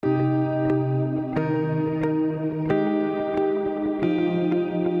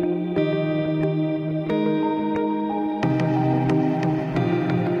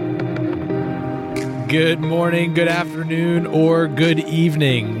Good morning, good afternoon, or good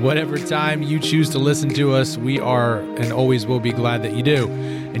evening. Whatever time you choose to listen to us, we are and always will be glad that you do.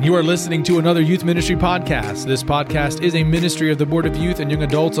 And you are listening to another youth ministry podcast. This podcast is a ministry of the Board of Youth and Young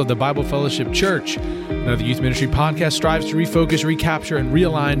Adults of the Bible Fellowship Church. Another youth ministry podcast strives to refocus, recapture, and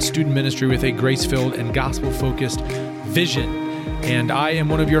realign student ministry with a grace-filled and gospel-focused vision. And I am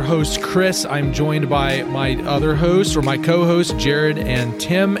one of your hosts, Chris. I'm joined by my other hosts, or my co-hosts, Jared and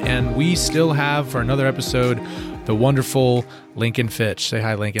Tim, and we still have, for another episode, the wonderful Lincoln Fitch. Say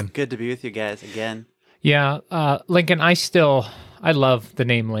hi, Lincoln. Good to be with you guys again. Yeah, Lincoln, I love the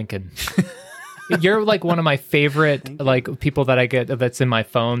name Lincoln. You're like one of my favorite people that I get that's in my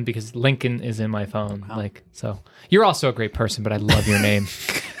phone, because Lincoln is in my phone. Wow. So you're also a great person, but I love your name.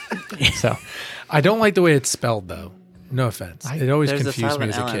 So I don't like the way it's spelled, though. No offense. It always confused me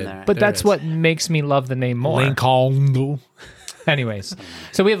as a kid. But that's what makes me love the name more. Lincoln. Anyways,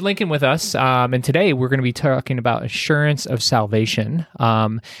 so we have Lincoln with us, and today we're going to be talking about assurance of salvation.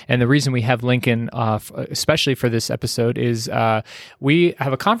 And the reason we have Lincoln, especially for this episode, is we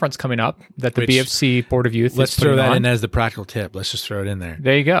have a conference coming up that the BFC Board of Youth Let's is throw that on. in as the practical tip. Let's just throw it in there.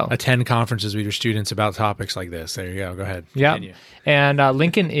 There you go. Attend conferences with your students about topics like this. There you go. Go ahead. Yeah. Continue. And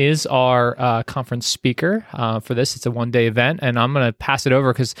Lincoln is our conference speaker for this. It's a one-day event, and I'm going to pass it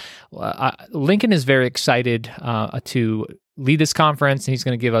over because Lincoln is very excited to lead this conference, and he's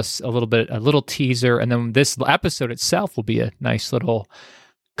going to give us a little teaser, and then this episode itself will be a nice little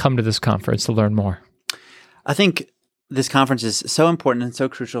come to this conference to learn more. I think this conference is so important and so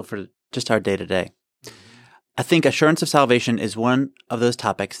crucial for just our day-to-day. I think assurance of salvation is one of those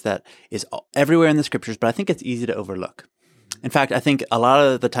topics that is everywhere in the scriptures, but I think it's easy to overlook. In fact, I think a lot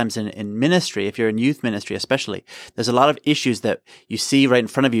of the times in ministry, if you're in youth ministry especially, there's a lot of issues that you see right in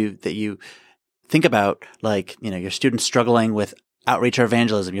front of you that you think about, like, your students struggling with outreach or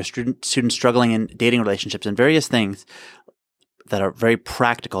evangelism, your students struggling in dating relationships, and various things that are very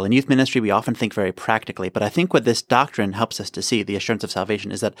practical. In youth ministry, we often think very practically, but I think what this doctrine helps us to see, the assurance of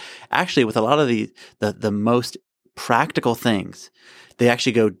salvation, is that actually with a lot of the most practical things, they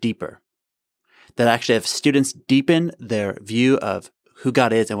actually go deeper. That actually have students deepen their view of who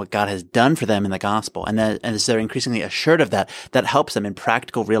God is and what God has done for them in the gospel. And as they're increasingly assured of that, that helps them in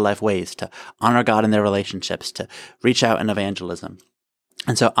practical, real-life ways to honor God in their relationships, to reach out in evangelism.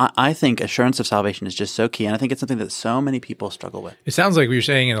 And so I think assurance of salvation is just so key, and I think it's something that so many people struggle with. It sounds like what you're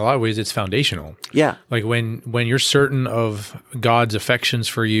saying in a lot of ways it's foundational. Yeah. Like when you're certain of God's affections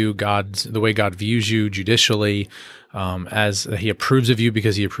for you, the way God views you judicially, as he approves of you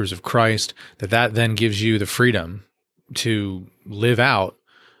because he approves of Christ, that then gives you the freedom to live out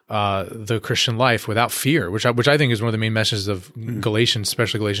the Christian life without fear, which I think is one of the main messages of Galatians,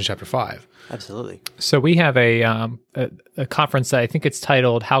 especially Galatians chapter 5. Absolutely. So we have a conference that I think it's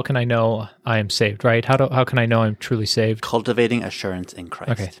titled "How Can I Know I Am Saved?" Right? How can I know I'm truly saved? Cultivating assurance in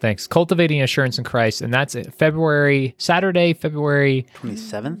Christ. Okay, thanks. Cultivating assurance in Christ, and that's Saturday, February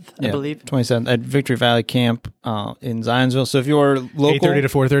 27th, I believe. 27th at Victory Valley Camp in Zionsville. So if you're local, 8:30 to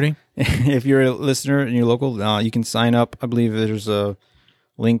 4:30. if you're a listener and you're local, you can sign up. I believe there's a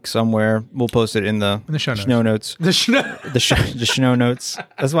link somewhere. We'll post it in the show notes. The show notes.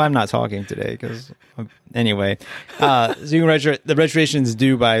 That's why I'm not talking today. Because anyway, so you can register. The registration is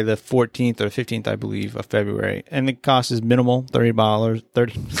due by the 14th or 15th, I believe, of February, and the cost is minimal, $30.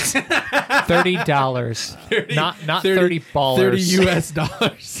 $30, not 30 ballers.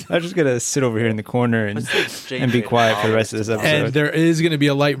 $30. I'm just gonna sit over here in the corner and be quiet for the rest of this episode. And there is going to be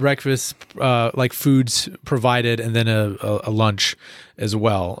a light breakfast, like foods provided, and then a lunch as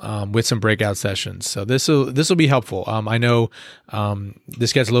well, with some breakout sessions. So this will be helpful. I know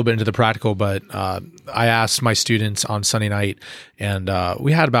this gets a little bit into the practical, but I asked my students on Sunday night, and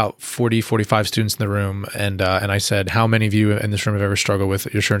we had about 40-45 students in the room, and I said, how many of you in this room have ever struggled with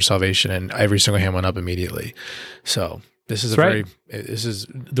assurance salvation? And every single hand went up immediately. So this is this is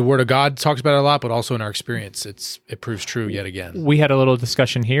the Word of God talks about it a lot, but also in our experience, it proves true yet again. We had a little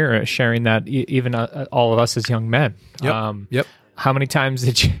discussion here, sharing that even all of us as young men. Yep. How many times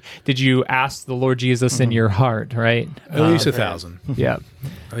did you ask the Lord Jesus in your heart? Right, at least 1,000. Yeah,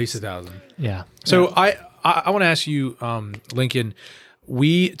 at least 1,000. Yeah. So I want to ask you, Lincoln.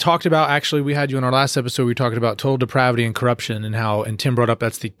 We talked about, actually, we had you in our last episode. We talked about total depravity and corruption, and Tim brought up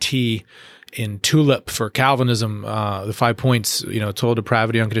that's the T in TULIP for Calvinism, the 5 points, total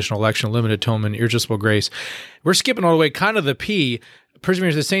depravity, unconditional election, limited atonement, irresistible grace. We're skipping all the way, kind of the P,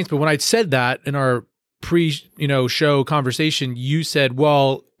 perseverance of the saints. But when I said that in our show conversation, you said,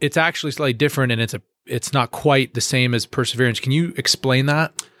 well, it's actually slightly different, and it's not quite the same as perseverance. Can you explain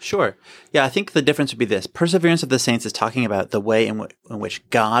that? Sure. Yeah, I think the difference would be this. Perseverance of the saints is talking about the way in which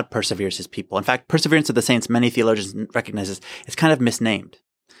God perseveres his people. In fact, perseverance of the saints, many theologians recognize this, it's kind of misnamed.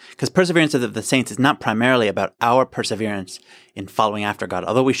 Because perseverance of the saints is not primarily about our perseverance in following after God,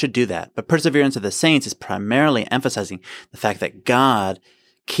 although we should do that. But perseverance of the saints is primarily emphasizing the fact that God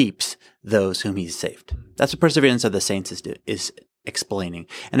keeps those whom he's saved. That's what perseverance of the saints is explaining.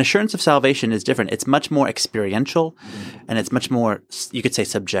 And assurance of salvation is different. It's much more experiential, and it's much more, you could say,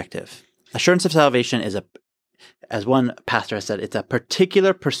 subjective. Assurance of salvation is as one pastor has said, it's a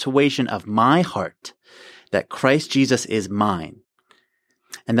particular persuasion of my heart that Christ Jesus is mine,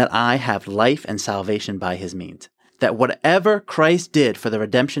 and that I have life and salvation by his means. That whatever Christ did for the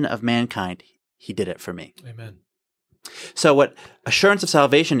redemption of mankind, he did it for me. Amen. So what assurance of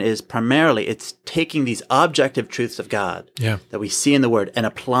salvation is primarily, it's taking these objective truths of God that we see in the Word and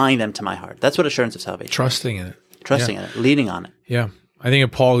applying them to my heart. That's what assurance of salvation Trusting in it. Trusting in it, leaning on it. Yeah. I think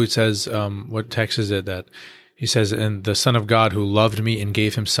of Paul who says, what text is it that he says, and the Son of God who loved me and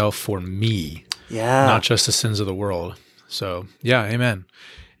gave himself for me, not just the sins of the world. So yeah, amen.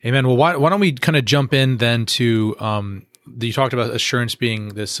 Amen. Well, why don't we kind of jump in then to, you talked about assurance being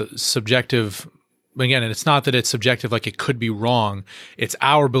this subjective. Again, and it's not that it's subjective, like it could be wrong. It's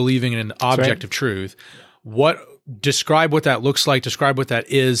our believing in an objective truth. Describe what that looks like. Describe what that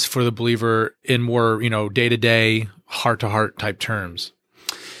is for the believer in more, day-to-day, heart-to-heart type terms.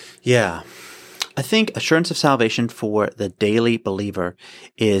 Yeah. I think assurance of salvation for the daily believer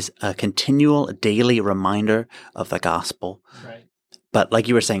is a continual daily reminder of the gospel. Right. But like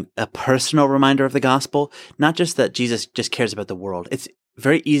you were saying, a personal reminder of the gospel, not just that Jesus just cares about the world. It's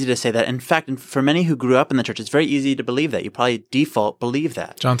very easy to say that. In fact, for many who grew up in the church, it's very easy to believe that. You probably default believe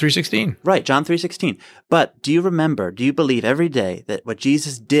that. John 3:16. Right, John 3:16. But do you believe every day that what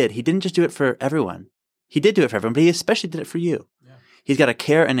Jesus did, he didn't just do it for everyone. He did do it for everyone, but he especially did it for you. Yeah. He's got a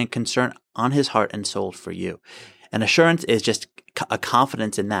care and a concern on his heart and soul for you. And assurance is just a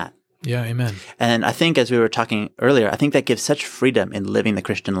confidence in that. Yeah, amen. And I think, as we were talking earlier, I think that gives such freedom in living the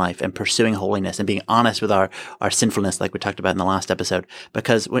Christian life and pursuing holiness and being honest with our sinfulness, like we talked about in the last episode.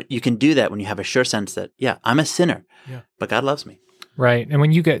 Because you can do that when you have a sure sense that, I'm a sinner, but God loves me. Right. And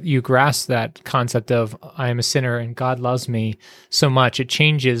when you grasp that concept of I am a sinner and God loves me so much, it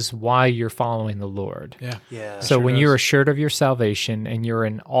changes why you're following the Lord. Yeah. So when you're assured of your salvation and you're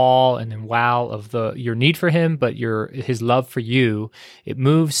in awe and in wow of your need for him, but his love for you, it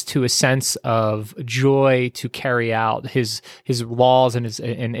moves to a sense of joy to carry out his laws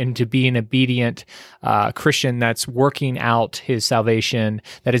and to be an obedient Christian that's working out his salvation,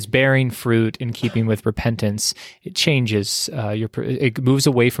 that is bearing fruit in keeping with repentance. It changes it moves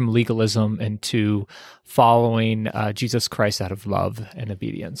away from legalism into following Jesus Christ out of love and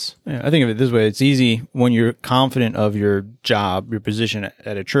obedience. Yeah, I think of it this way. It's easy when you're confident of your job, your position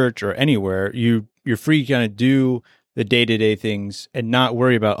at a church or anywhere, you're free to kind of do the day-to-day things and not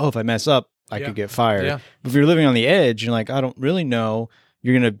worry about, if I mess up, I could get fired. Yeah. If you're living on the edge, you're like, I don't really know.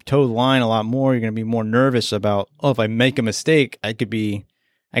 You're going to toe the line a lot more. You're going to be more nervous about, if I make a mistake, I could be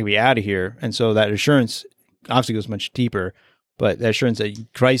out of here. And so that assurance obviously goes much deeper. But the assurance that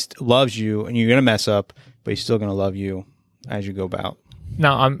Christ loves you and you're going to mess up, but he's still going to love you as you go about.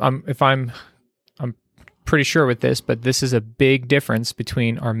 Now, I'm pretty sure with this, but this is a big difference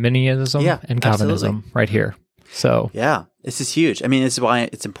between Arminianism and Calvinism right here. So this is huge. I mean, this is why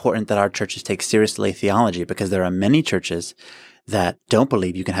it's important that our churches take seriously theology, because there are many churches that don't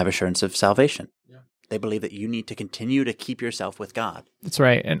believe you can have assurance of salvation. They believe that you need to continue to keep yourself with God. That's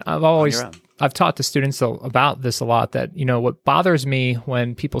right. And I've taught the students about this a lot, that, what bothers me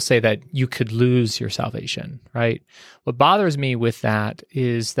when people say that you could lose your salvation, right? What bothers me with that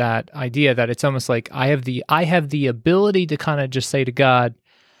is that idea that it's almost like I have the ability to kind of just say to God,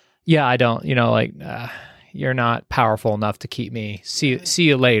 I don't, you're not powerful enough to keep me. See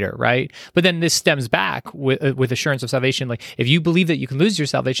you later, right? But then this stems back with assurance of salvation. Like, if you believe that you can lose your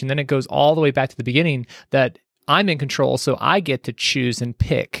salvation, then it goes all the way back to the beginning, that I'm in control, so I get to choose and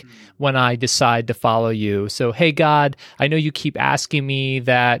pick when I decide to follow you. So, hey, God, I know you keep asking me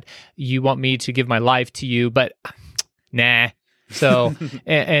that you want me to give my life to you, but nah. So,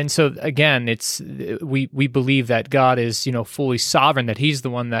 and so again, we believe that God is, fully sovereign, that he's the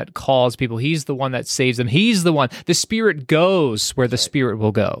one that calls people. He's the one that saves them. He's the one. The Spirit goes where the Spirit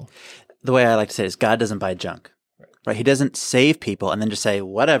will go. The way I like to say it is, God doesn't buy junk, right? He doesn't save people and then just say,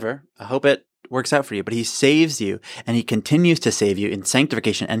 whatever, I hope it works out for you. But he saves you, and he continues to save you in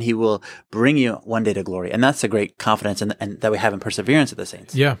sanctification, and he will bring you one day to glory. And that's a great confidence and that we have in perseverance of the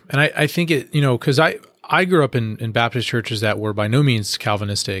saints. Yeah. And I think it, because I grew up in Baptist churches that were by no means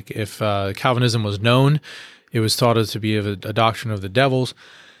Calvinistic. If Calvinism was known, it was thought of to be a doctrine of the devils,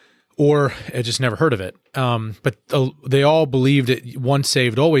 or I just never heard of it. But they all believed it once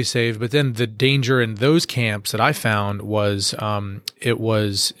saved, always saved. But then the danger in those camps that I found was it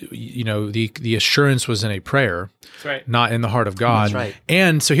was, the assurance was in a prayer, That's right, not in the heart of God. That's right.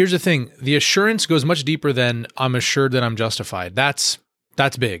 And so here's the thing. The assurance goes much deeper than I'm assured that I'm justified. That's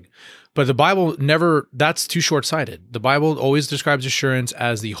big. But the Bible that's too short-sighted. The Bible always describes assurance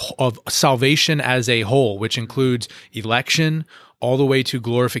as of salvation as a whole, which includes election all the way to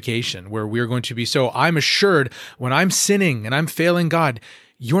glorification, where we're going to be. So I'm assured when I'm sinning and I'm failing God,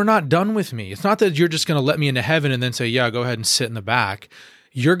 you're not done with me. It's not that you're just going to let me into heaven and then say, yeah, go ahead and sit in the back.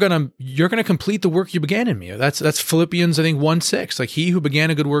 You're gonna complete the work you began in me. That's Philippians, I think 1:6. Like, he who began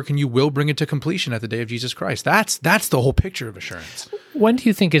a good work in you will bring it to completion at the day of Jesus Christ. That's the whole picture of assurance. When do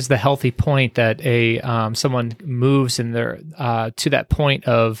you think is the healthy point that someone moves in their to that point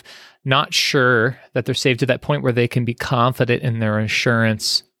of not sure that they're saved, to that point where they can be confident in their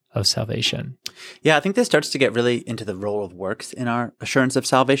assurance of salvation? Yeah, I think this starts to get really into the role of works in our assurance of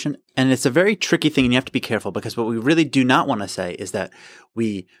salvation. And it's a very tricky thing, and you have to be careful, because what we really do not want to say is that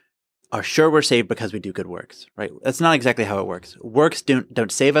we are sure we're saved because we do good works, right? That's not exactly how it works. Works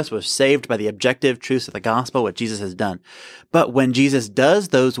don't save us. We're saved by the objective truths of the gospel, what Jesus has done. But when Jesus does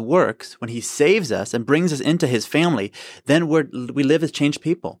those works, when he saves us and brings us into his family, then we live as changed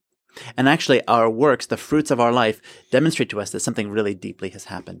people. And actually, our works, the fruits of our life, demonstrate to us that something really deeply has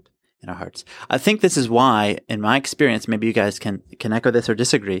happened in our hearts. I think this is why, in my experience, maybe you guys can echo this or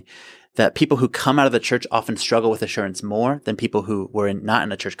disagree, that people who come out of the church often struggle with assurance more than people who were not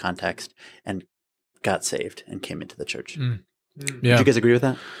in a church context and got saved and came into the church. Yeah. Would you guys agree with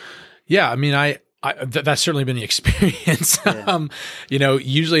that? Yeah, I mean, that's certainly been the experience. Yeah.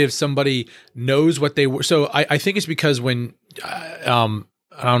 Usually if somebody knows what they were, so I think it's because when,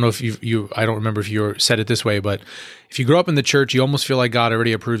 I don't know if I don't remember if you said it this way, but if you grow up in the church, you almost feel like God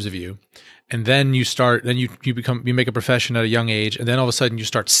already approves of you. And then you make a profession at a young age, and then all of a sudden you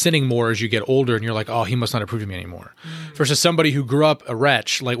start sinning more as you get older, and you're like, oh, he must not approve of me anymore. Versus somebody who grew up a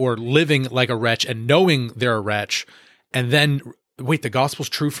wretch, or living like a wretch and knowing they're a wretch, and then, wait, the gospel's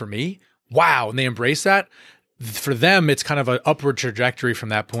true for me? Wow. And they embrace that. For them, it's kind of an upward trajectory from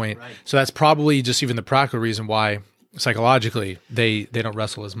that point. Right. So that's probably just even the practical reason why psychologically they don't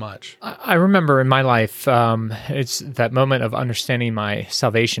wrestle as much. I remember in my life, it's that moment of understanding my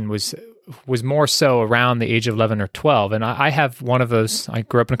salvation was more so around the age of 11 or 12. And I have one of those, I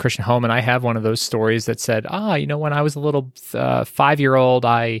grew up in a Christian home, and I have one of those stories that said, when I was a little 5-year-old,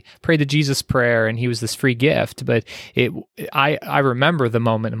 I prayed the Jesus prayer and he was this free gift. But I remember the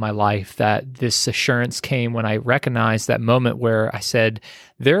moment in my life that this assurance came when I recognized that moment where I said,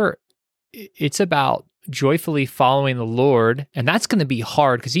 it's about joyfully following the Lord, and that's going to be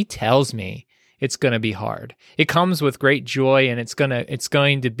hard because he tells me it's going to be hard. It comes with great joy, and it's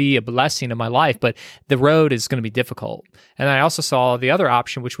going to be a blessing in my life, but the road is going to be difficult. And I also saw the other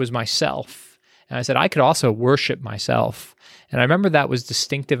option, which was myself. And I said, I could also worship myself. And I remember that was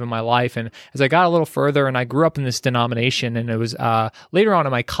distinctive in my life. And as I got a little further, and I grew up in this denomination, and it was later on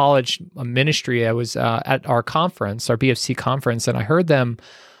in my college ministry, I was at our conference, our BFC conference, and I heard them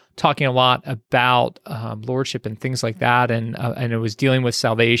talking a lot about lordship and things like that, and it was dealing with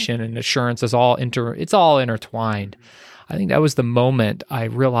salvation and assurance. It's all intertwined. I think that was the moment I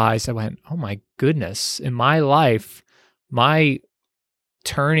realized. I went, oh my goodness! In my life, my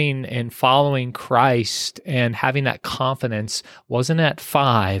turning and following Christ and having that confidence wasn't at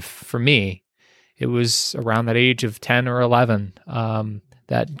 5 for me. It was around that age of 10 or 11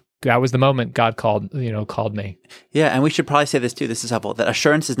 that was the moment God called me. Yeah, and we should probably say this too. This is helpful. That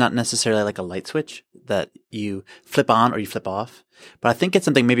assurance is not necessarily like a light switch that you flip on or you flip off. But I think it's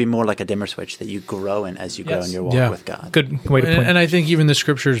something maybe more like a dimmer switch that you grow in as you grow in your walk with God. Good way to put it. And I think even the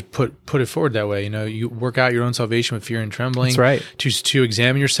scriptures put it forward that way. You work out your own salvation with fear and trembling. That's right. To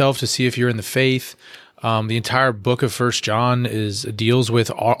examine yourself to see if you're in the faith. The entire book of 1 John deals with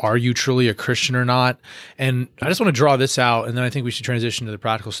are you truly a Christian or not? And I just want to draw this out, and then I think we should transition to the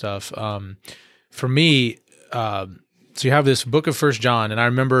practical stuff. For me, so you have this book of 1 John, and I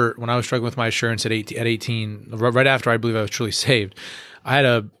remember when I was struggling with my assurance at 18, right after I believe I was truly saved, I had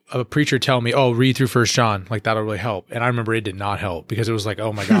a preacher tell me, oh, read through 1 John, like that'll really help. And I remember it did not help because it was like,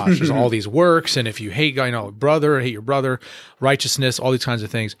 oh my gosh, there's all these works, and if you hate brother, hate your brother, righteousness, all these kinds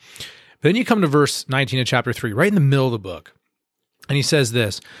of things. Then you come to verse 19 of chapter 3, right in the middle of the book. And he says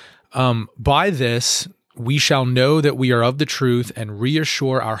this, by this we shall know that we are of the truth and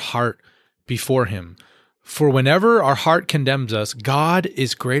reassure our heart before him. For whenever our heart condemns us, God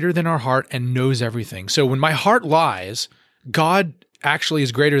is greater than our heart and knows everything. So when my heart lies, God actually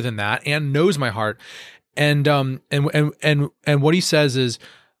is greater than that and knows my heart. And what he says is,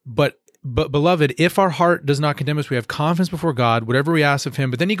 but beloved, if our heart does not condemn us, we have confidence before God, whatever we ask of him.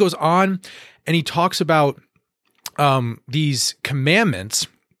 But then he goes on and he talks about these commandments.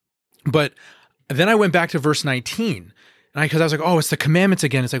 But then I went back to verse 19. Because I was like, oh, it's the commandments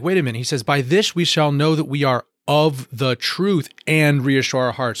again. It's like, wait a minute. He says, by this we shall know that we are of the truth and reassure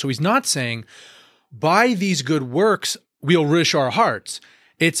our hearts. So he's not saying, by these good works, we'll reassure our hearts.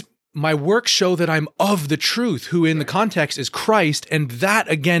 It's my works show that I'm of the truth, who in the context is Christ. And that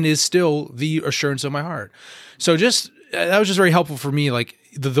again is still the assurance of my heart. So that was just very helpful for me. Like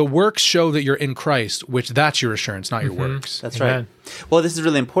the works show that you're in Christ, which that's your assurance, not your works. That's right. Well, this is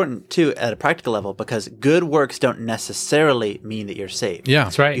really important too at a practical level, because good works don't necessarily mean that you're saved. Yeah,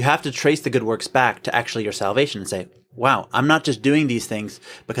 that's right. You have to trace the good works back to actually your salvation and say, wow, I'm not just doing these things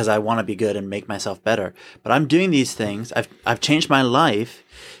because I want to be good and make myself better, but I'm doing these things. I've changed my life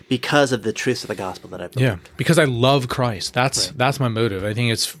because of the truths of the gospel that I've believed. Yeah, because I love Christ. That's my motive. I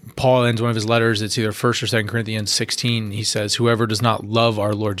think it's Paul ends one of his letters. It's either 1 or 2 Corinthians 16. He says, "Whoever does not love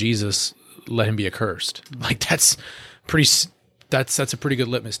our Lord Jesus, let him be accursed." Like that's a pretty good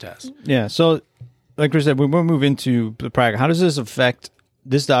litmus test. Yeah. So, like Chris said, we'll move into the practice. How does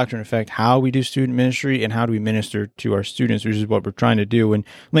this doctrine affect how we do student ministry and how do we minister to our students, which is what we're trying to do? And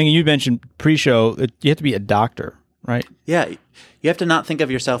Lincoln, you mentioned pre-show that you have to be a doctor, right? Yeah. You have to not think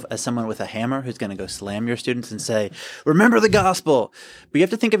of yourself as someone with a hammer who's going to go slam your students and say, remember the gospel. But you have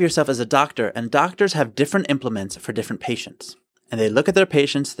to think of yourself as a doctor, and doctors have different implements for different patients. And they look at their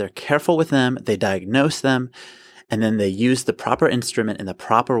patients, they're careful with them, they diagnose them, and then they use the proper instrument in the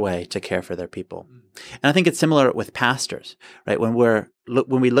proper way to care for their people. And I think it's similar with pastors, right? When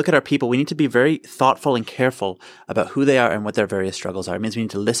we look at our people, we need to be very thoughtful and careful about who they are and what their various struggles are. It means we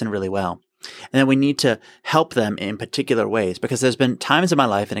need to listen really well. And then we need to help them in particular ways, because there's been times in my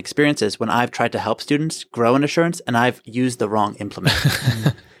life and experiences when I've tried to help students grow in assurance and I've used the wrong implement.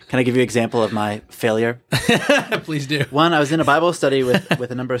 Can I give you an example of my failure? Please do. One, I was in a Bible study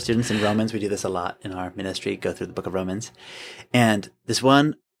with a number of students in Romans. We do this a lot in our ministry, go through the book of Romans. And this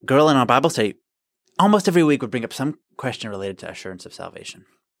one girl in our Bible study almost every week would bring up some question related to assurance of salvation.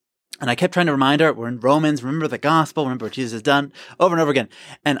 And I kept trying to remind her, we're in Romans, remember the gospel, remember what Jesus has done, over and over again.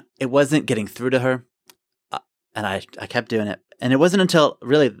 And it wasn't getting through to her. And I kept doing it. And it wasn't until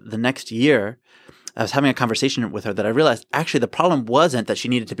really the next year, I was having a conversation with her, that I realized actually the problem wasn't that she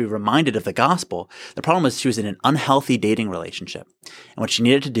needed to be reminded of the gospel. The problem was she was in an unhealthy dating relationship. And what she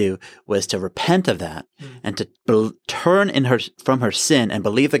needed to do was to repent of that and to turn from her sin and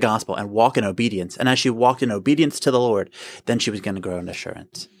believe the gospel and walk in obedience. And as she walked in obedience to the Lord, then she was going to grow in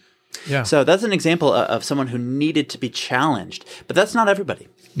assurance. Yeah. So that's an example of someone who needed to be challenged, but that's not everybody.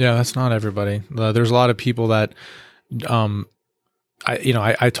 Yeah, that's not everybody. There's a lot of people that,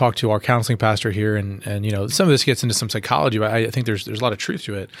 I talk to our counseling pastor here, and some of this gets into some psychology, but I think there's a lot of truth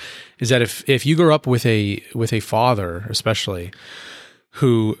to it. Is that if you grow up with a father, especially,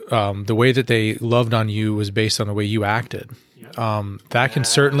 who the way that they loved on you was based on the way you acted. That can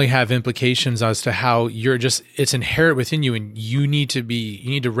certainly have implications as to how it's inherent within you, and you need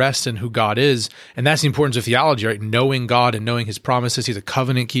to rest in who God is. And that's the importance of theology, right? Knowing God and knowing his promises. He's a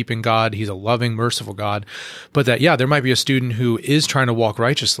covenant keeping God. He's a loving, merciful God. But there might be a student who is trying to walk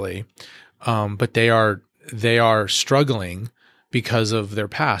righteously, but they are struggling because of their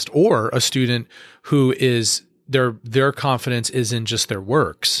past, or a student who is their confidence is in just their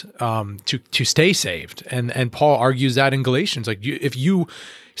works to stay saved, and Paul argues that in Galatians. If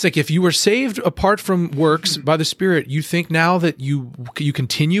you were saved apart from works by the Spirit, you think now that you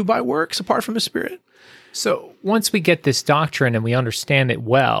continue by works apart from the Spirit? So once we get this doctrine and we understand it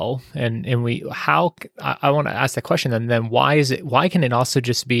well, I want to ask that question, and then why can it also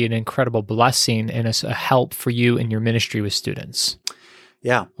just be an incredible blessing and a help for you in your ministry with students?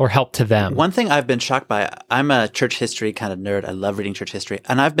 Yeah. Or help to them. One thing I've been shocked by, I'm a church history kind of nerd. I love reading church history.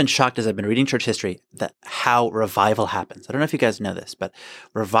 And I've been shocked as I've been reading church history that how revival happens. I don't know if you guys know this, but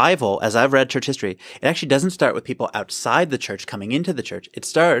revival, as I've read church history, it actually doesn't start with people outside the church coming into the church. It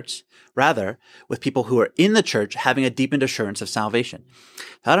starts rather with people who are in the church having a deepened assurance of salvation.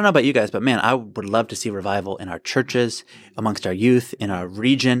 I don't know about you guys, but man, I would love to see revival in our churches, amongst our youth, in our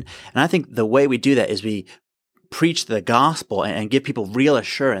region. And I think the way we do that is we preach the gospel and give people real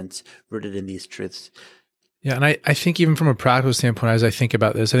assurance rooted in these truths. Yeah, and I think even from a practical standpoint, as I think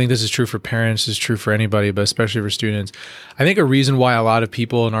about this, I think this is true for parents, this is true for anybody, but especially for students. I think a reason why a lot of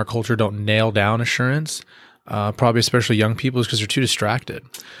people in our culture don't nail down assurance probably especially young people, is because they're too distracted.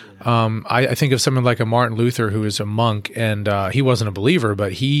 I think of someone like a Martin Luther, who is a monk, and he wasn't a believer,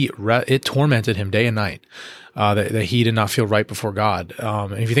 but it tormented him day and night that he did not feel right before God.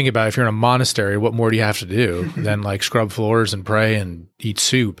 And if you think about it, if you're in a monastery, what more do you have to do than like scrub floors and pray and eat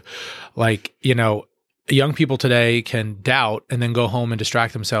soup? Like, young people today can doubt and then go home and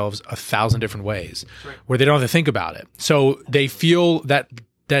distract themselves 1,000 different ways where they don't have to think about it. So they feel that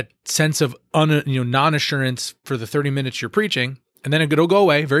sense of non-assurance for the 30 minutes you're preaching, and then it'll go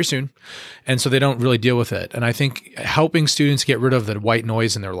away very soon. And so they don't really deal with it. And I think helping students get rid of the white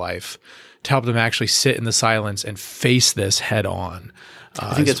noise in their life to help them actually sit in the silence and face this head on.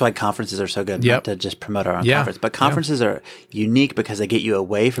 I think that's why conferences are so good, not to just promote our own conference. But conferences are unique because they get you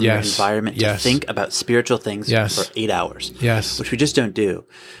away from your environment to think about spiritual things for 8 hours, which we just don't do.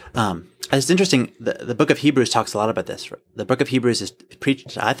 It's interesting, the book of Hebrews talks a lot about this. The book of Hebrews is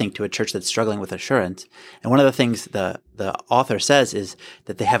preached, I think, to a church that's struggling with assurance. And one of the things the author says is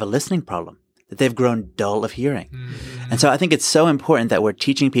that they have a listening problem, that they've grown dull of hearing. Mm-hmm. And so I think it's so important that we're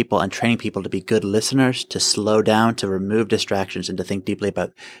teaching people and training people to be good listeners, to slow down, to remove distractions, and to think deeply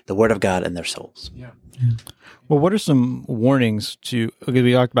about the Word of God and their souls. Yeah. Well, what are some warnings because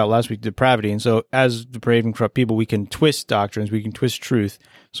we talked about last week, depravity. And so as depraved and corrupt people, we can twist doctrines, we can twist truth.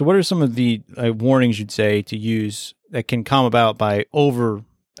 So what are some of the warnings you'd say to use that can come about by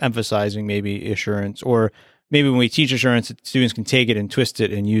overemphasizing maybe assurance, or maybe when we teach assurance, students can take it and twist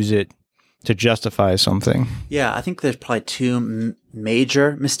it and use it to justify something? Yeah, I think there's probably two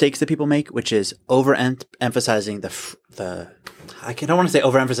major mistakes that people make, which is overemphasizing I don't want to say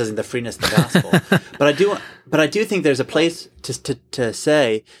overemphasizing the freeness of the gospel, but I do think there's a place to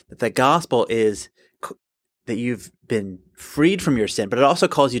say that the gospel is that you've been freed from your sin, but it also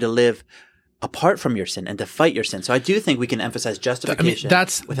calls you to live apart from your sin and to fight your sin. So I do think we can emphasize justification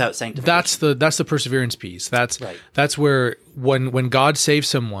without sanctification. That's the perseverance piece. That's where when God saves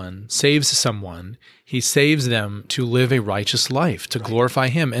someone, he saves them to live a righteous life, to glorify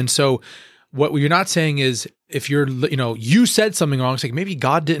him. And so what you're not saying is, if you said something wrong, it's like maybe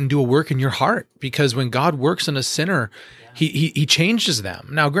God didn't do a work in your heart, because when God works in a sinner, he changes them.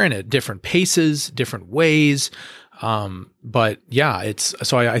 Now, granted, different paces, different ways. But yeah,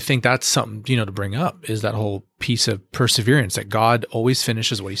 I think that's something, to bring up, is that whole piece of perseverance, that God always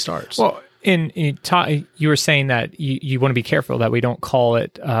finishes what he starts. Well, you were saying that you want to be careful that we don't call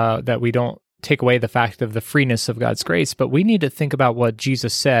it, that we don't take away the fact of the freeness of God's grace, but we need to think about what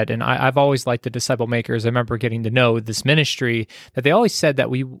Jesus said. And I've always liked the disciple makers. I remember getting to know this ministry, that they always said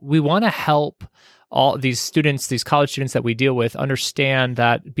that we want to help all these students, these college students that we deal with, understand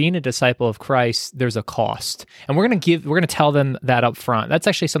that being a disciple of Christ, there's a cost. And we're going to tell them that up front. That's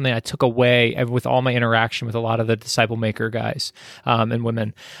actually something I took away with all my interaction with a lot of the disciple maker guys and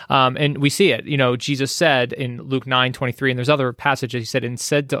women. And we see it. Jesus said in Luke 9:23, and there's other passages, he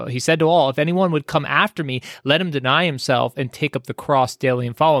said to all, if anyone would come after me, let him deny himself and take up the cross daily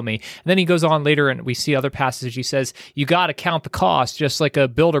and follow me. And then he goes on later, and we see other passages. He says, you got to count the cost, just like a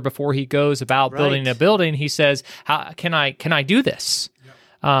builder before he goes about building a building. He says, how can I do this?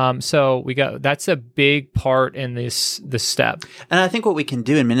 So that's a big part in this step. And I think what we can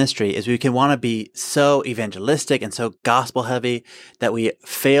do in ministry is we can want to be so evangelistic and so gospel heavy that we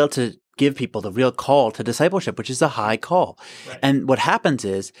fail to give people the real call to discipleship, which is a high call. Right. And what happens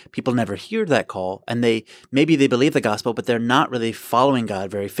is people never hear that call, and maybe they believe the gospel, but they're not really following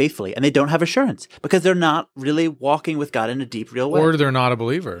God very faithfully, and they don't have assurance because they're not really walking with God in a deep, real way. Or they're not a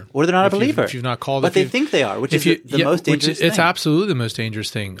believer. If you've not called, but they think they are, which is the most dangerous thing. It's absolutely the most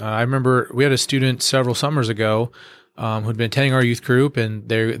dangerous thing. I remember we had a student several summers ago who'd been attending our youth group, and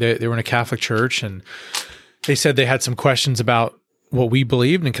they were in a Catholic church, and they said they had some questions about what we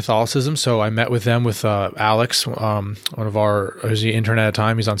believed in Catholicism. So I met with them with Alex, one of our, he was the intern at a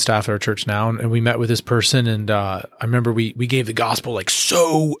time. He's on staff at our church now. And we met with this person. And I remember we gave the gospel like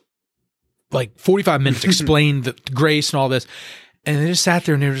 45 minutes, explained the grace and all this. And they just sat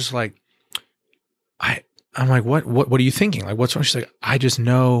there and they were just like, I'm like, what are you thinking? Like, what's wrong? She's like, I just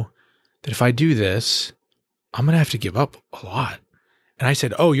know that if I do this, I'm going to have to give up a lot. And I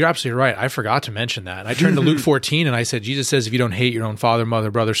said, oh, you're absolutely right. I forgot to mention that. And I turned to Luke 14 and I said, Jesus says, if you don't hate your own father, mother,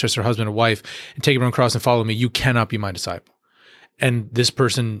 brother, sister, husband, or wife, and take your own cross and follow me, you cannot be my disciple. And this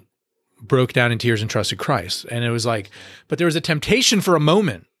person broke down in tears and trusted Christ. And it was like, but there was a temptation for a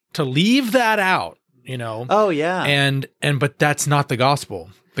moment to leave that out, Oh, yeah. But that's not the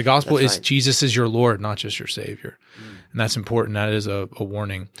gospel. The gospel is right. Jesus is your Lord, not just your Savior. And that's important. That is a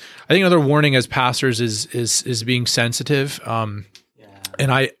warning. I think another warning as pastors is being sensitive. And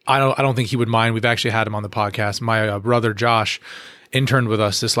I don't think he would mind. We've actually had him on the podcast. My brother Josh interned with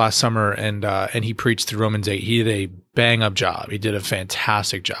us this last summer, and he preached through Romans 8. He did a bang up job. He did a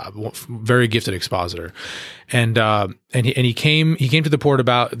fantastic job. Very gifted expositor, and he came to the port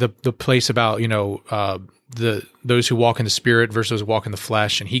about the place about those who walk in the Spirit versus those who walk in the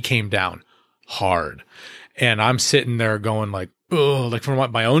flesh, and he came down hard, and I'm sitting there going like, oh, like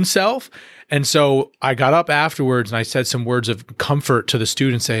from my own self. And so I got up afterwards and I said some words of comfort to the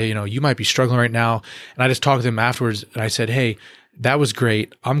students, say, you might be struggling right now. And I just talked to them afterwards and I said, hey, that was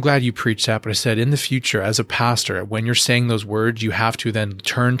great. I'm glad you preached that. But I said, in the future, as a pastor, when you're saying those words, you have to then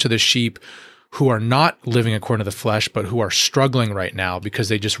turn to the sheep who are not living according to the flesh, but who are struggling right now because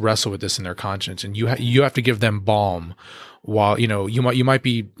they just wrestle with this in their conscience. And you have to give them balm while, you might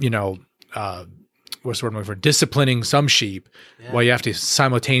be, what's the word I'm looking for? Disciplining some sheep while you have to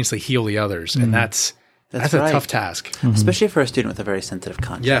simultaneously heal the others. And that's right. A tough task. Mm-hmm. Especially for a student with a very sensitive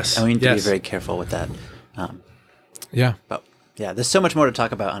conscience. Yes. And we need to be very careful with that. But there's so much more to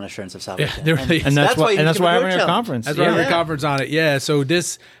talk about on Assurance of Salvation. Yeah, there really is. And that's why we're having a conference. That's why we're having a conference on it. Yeah. So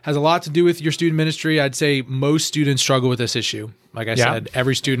this has a lot to do with your student ministry. I'd say most students struggle with this issue. Like I said,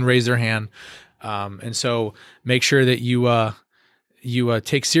 every student raised their hand. And so make sure that you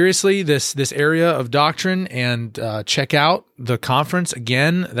take seriously this area of doctrine and check out the conference.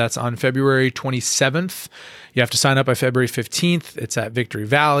 Again, that's on February 27th. You have to sign up by February 15th. It's at Victory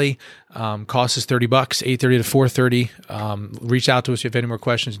Valley. Cost is $30, 8:30 to 4:30. Reach out to us if you have any more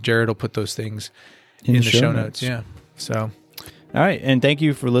questions. Jared will put those things in the show notes. Yeah. So. All right, and thank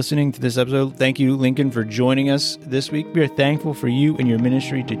you for listening to this episode. Thank you, Lincoln, for joining us this week. We are thankful for you and your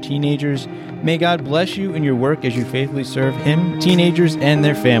ministry to teenagers. May God bless you in your work as you faithfully serve Him, teenagers, and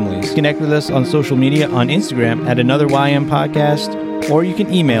their families. Connect with us on social media on Instagram at Another YM Podcast, or you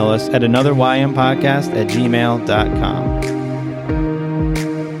can email us at anotherYMPodcast@gmail.com.